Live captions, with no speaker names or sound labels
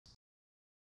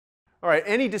All right,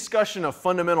 any discussion of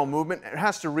fundamental movement, it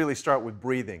has to really start with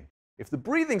breathing. If the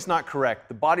breathing's not correct,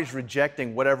 the body's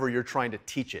rejecting whatever you're trying to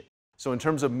teach it. So in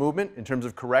terms of movement, in terms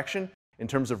of correction, in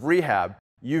terms of rehab,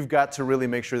 you've got to really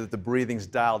make sure that the breathing's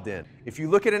dialed in. If you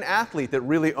look at an athlete that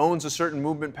really owns a certain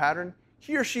movement pattern,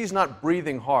 he or she's not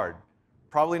breathing hard.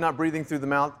 Probably not breathing through the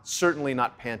mouth, certainly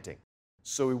not panting.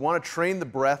 So we want to train the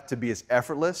breath to be as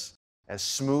effortless, as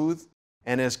smooth,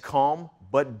 and as calm,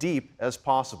 but deep as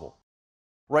possible.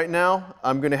 Right now,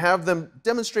 I'm going to have them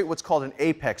demonstrate what's called an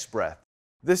apex breath.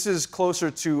 This is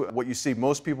closer to what you see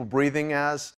most people breathing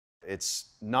as.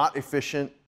 It's not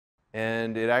efficient,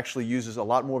 and it actually uses a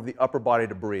lot more of the upper body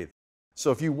to breathe.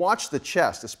 So if you watch the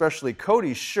chest, especially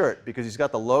Cody's shirt, because he's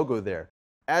got the logo there,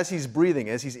 as he's breathing,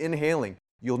 as he's inhaling,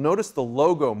 you'll notice the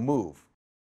logo move.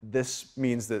 This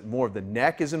means that more of the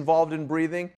neck is involved in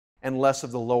breathing and less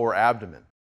of the lower abdomen.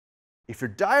 If your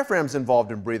diaphragm's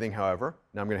involved in breathing, however,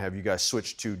 now I'm going to have you guys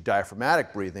switch to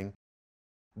diaphragmatic breathing,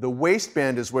 the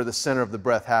waistband is where the center of the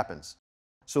breath happens.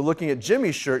 So looking at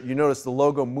Jimmy's shirt, you notice the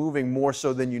logo moving more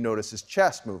so than you notice his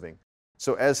chest moving.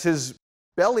 So as his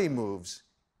belly moves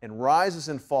and rises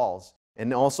and falls,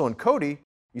 and also on Cody,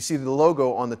 you see the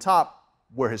logo on the top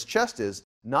where his chest is,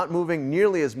 not moving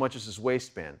nearly as much as his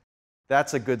waistband.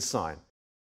 That's a good sign.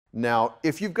 Now,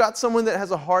 if you've got someone that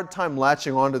has a hard time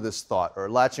latching onto this thought or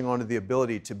latching onto the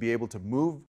ability to be able to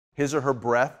move his or her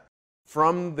breath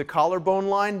from the collarbone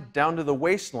line down to the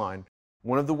waistline,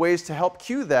 one of the ways to help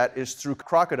cue that is through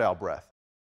crocodile breath.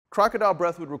 Crocodile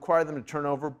breath would require them to turn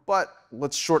over, but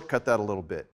let's shortcut that a little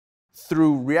bit.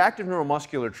 Through reactive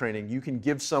neuromuscular training, you can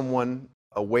give someone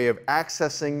a way of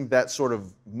accessing that sort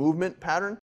of movement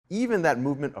pattern, even that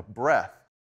movement of breath,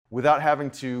 without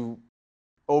having to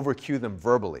over-cue them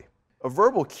verbally. A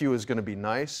verbal cue is going to be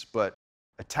nice, but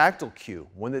a tactile cue,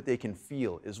 one that they can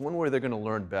feel, is one where they're going to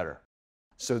learn better.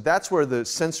 So that's where the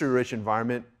sensory-rich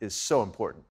environment is so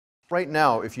important. Right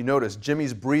now, if you notice,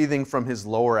 Jimmy's breathing from his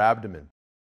lower abdomen.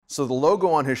 So the logo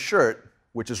on his shirt,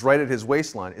 which is right at his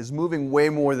waistline, is moving way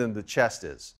more than the chest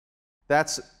is.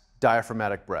 That's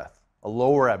diaphragmatic breath, a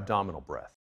lower abdominal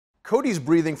breath. Cody's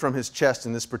breathing from his chest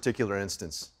in this particular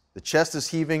instance. The chest is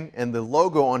heaving, and the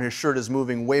logo on his shirt is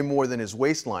moving way more than his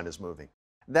waistline is moving.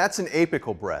 That's an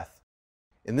apical breath.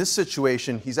 In this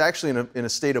situation, he's actually in a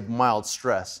state of mild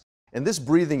stress, and this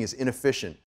breathing is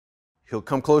inefficient. He'll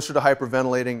come closer to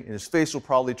hyperventilating, and his face will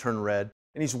probably turn red,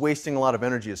 and he's wasting a lot of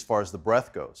energy as far as the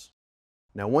breath goes.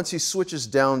 Now, once he switches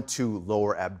down to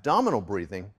lower abdominal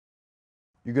breathing,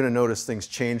 you're going to notice things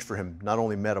change for him, not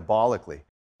only metabolically,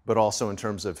 but also in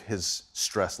terms of his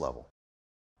stress level.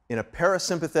 In a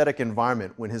parasympathetic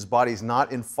environment, when his body's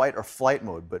not in fight or flight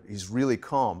mode, but he's really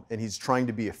calm and he's trying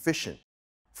to be efficient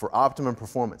for optimum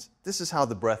performance, this is how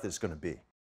the breath is going to be.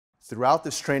 Throughout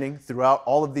this training, throughout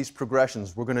all of these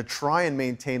progressions, we're going to try and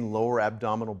maintain lower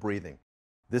abdominal breathing.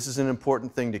 This is an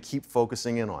important thing to keep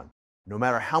focusing in on. No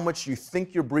matter how much you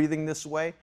think you're breathing this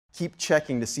way, keep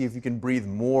checking to see if you can breathe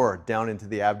more down into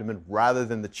the abdomen rather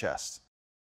than the chest.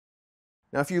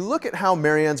 Now, if you look at how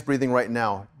Marianne's breathing right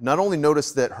now, not only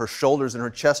notice that her shoulders and her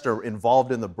chest are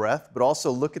involved in the breath, but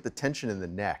also look at the tension in the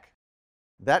neck.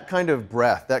 That kind of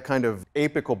breath, that kind of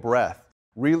apical breath,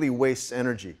 really wastes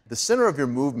energy. The center of your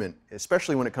movement,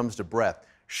 especially when it comes to breath,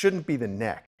 shouldn't be the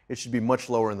neck. It should be much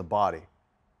lower in the body.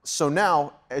 So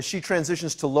now, as she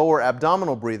transitions to lower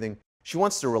abdominal breathing, she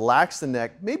wants to relax the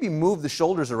neck, maybe move the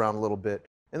shoulders around a little bit,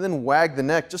 and then wag the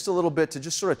neck just a little bit to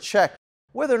just sort of check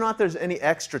whether or not there's any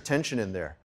extra tension in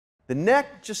there. The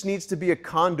neck just needs to be a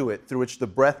conduit through which the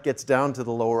breath gets down to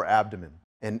the lower abdomen.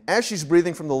 And as she's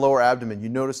breathing from the lower abdomen, you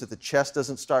notice that the chest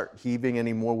doesn't start heaving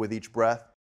anymore with each breath.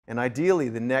 And ideally,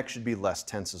 the neck should be less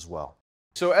tense as well.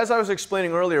 So as I was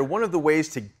explaining earlier, one of the ways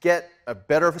to get a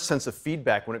better sense of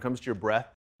feedback when it comes to your breath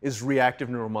is reactive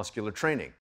neuromuscular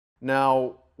training.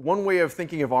 Now, one way of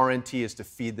thinking of RNT is to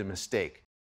feed the mistake.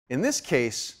 In this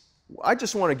case, I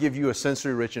just want to give you a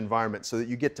sensory-rich environment so that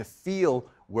you get to feel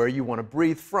where you want to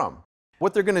breathe from.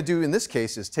 What they're going to do in this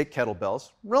case is take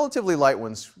kettlebells, relatively light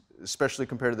ones, especially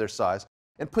compared to their size,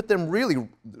 and put them really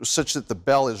such that the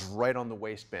bell is right on the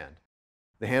waistband.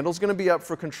 The handle's going to be up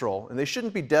for control, and they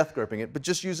shouldn't be death gripping it, but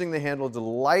just using the handle to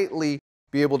lightly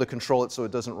be able to control it so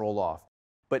it doesn't roll off.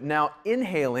 But now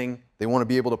inhaling, they want to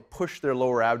be able to push their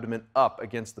lower abdomen up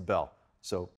against the bell.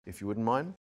 So if you wouldn't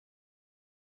mind.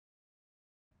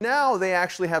 Now they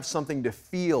actually have something to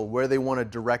feel where they want to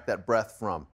direct that breath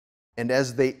from. And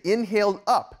as they inhaled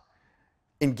up,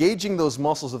 engaging those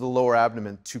muscles of the lower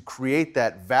abdomen to create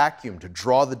that vacuum, to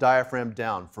draw the diaphragm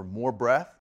down for more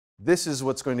breath, this is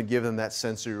what's going to give them that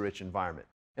sensory-rich environment.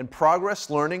 And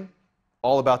progress learning,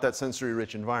 all about that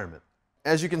sensory-rich environment.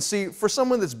 As you can see, for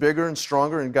someone that's bigger and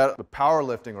stronger and got a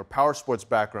powerlifting or power sports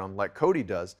background like Cody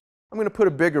does, I'm going to put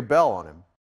a bigger bell on him.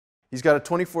 He's got a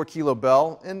 24-kilo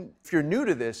bell, and if you're new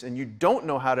to this and you don't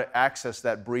know how to access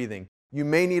that breathing, you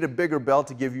may need a bigger bell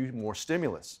to give you more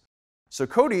stimulus. So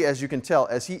Cody, as you can tell,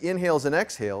 as he inhales and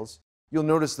exhales, you'll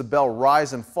notice the bell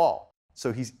rise and fall.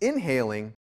 So he's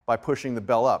inhaling by pushing the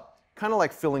bell up, kind of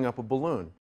like filling up a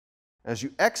balloon. As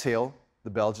you exhale, the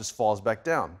bell just falls back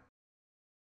down.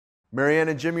 Marianne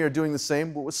and Jimmy are doing the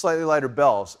same, but with slightly lighter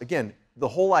bells. Again, the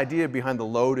whole idea behind the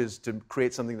load is to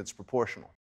create something that's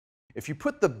proportional. If you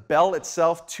put the bell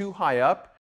itself too high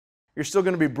up, you're still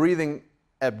going to be breathing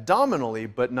abdominally,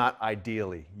 but not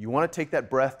ideally. You want to take that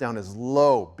breath down as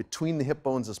low between the hip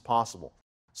bones as possible.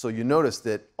 So you notice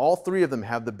that all three of them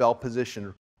have the bell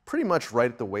positioned pretty much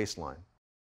right at the waistline.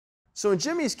 So in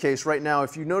Jimmy's case right now,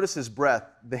 if you notice his breath,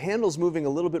 the handle's moving a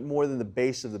little bit more than the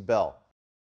base of the bell.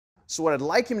 So what I'd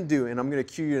like him to do, and I'm going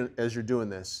to cue you as you're doing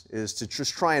this, is to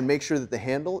just try and make sure that the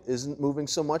handle isn't moving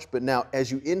so much. But now,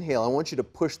 as you inhale, I want you to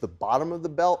push the bottom of the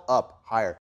bell up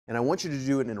higher. And I want you to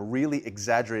do it in a really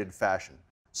exaggerated fashion.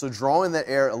 So draw in that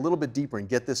air a little bit deeper and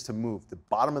get this to move, the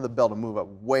bottom of the bell to move up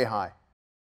way high.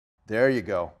 There you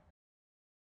go.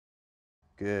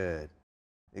 Good.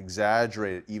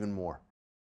 Exaggerate it even more.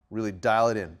 Really dial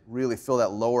it in. Really fill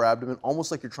that lower abdomen,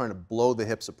 almost like you're trying to blow the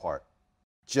hips apart,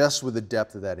 just with the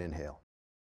depth of that inhale.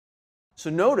 So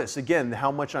notice, again,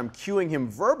 how much I'm cueing him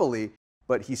verbally,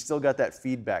 but he's still got that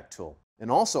feedback tool. And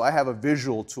also, I have a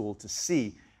visual tool to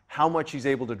see how much he's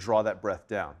able to draw that breath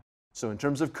down. So in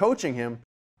terms of coaching him,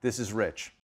 this is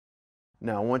rich.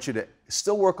 Now, I want you to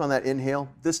still work on that inhale.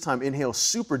 This time, inhale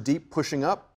super deep, pushing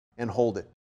up, and hold it.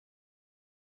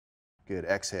 Good.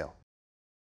 Exhale.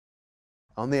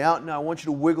 On the out now, I want you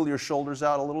to wiggle your shoulders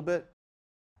out a little bit.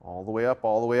 All the way up,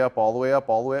 all the way up, all the way up,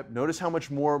 all the way up. Notice how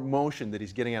much more motion that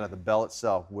he's getting out of the bell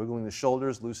itself. Wiggling the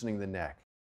shoulders, loosening the neck.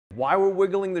 Why we're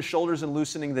wiggling the shoulders and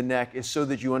loosening the neck is so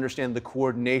that you understand the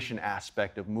coordination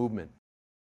aspect of movement.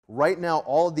 Right now,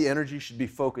 all of the energy should be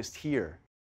focused here,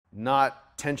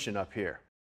 not tension up here.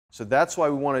 So that's why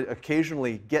we want to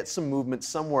occasionally get some movement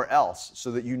somewhere else so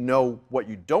that you know what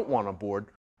you don't want on board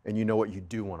and you know what you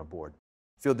do want on board.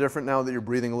 Feel different now that you're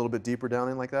breathing a little bit deeper down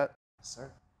in like that? Yes,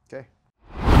 sir. Okay.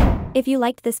 If you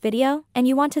liked this video and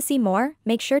you want to see more,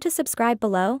 make sure to subscribe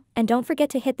below and don't forget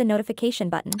to hit the notification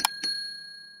button.